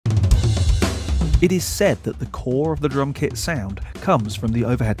It is said that the core of the drum kit sound comes from the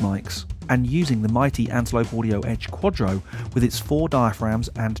overhead mics, and using the mighty Antelope Audio Edge Quadro with its 4 diaphragms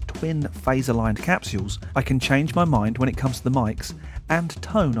and twin phase-aligned capsules, I can change my mind when it comes to the mics and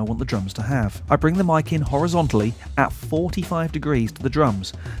tone I want the drums to have. I bring the mic in horizontally at 45 degrees to the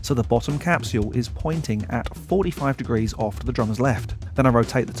drums, so the bottom capsule is pointing at 45 degrees off to the drummer's left. Then I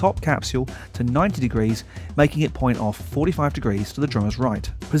rotate the top capsule to 90 degrees, making it point off 45 degrees to the drummer's right.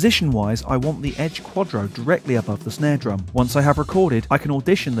 Position-wise, I want the Edge Quadro directly above the snare drum. Once I have recorded, I can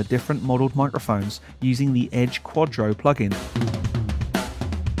audition the different modelled microphones using the Edge Quadro plugin.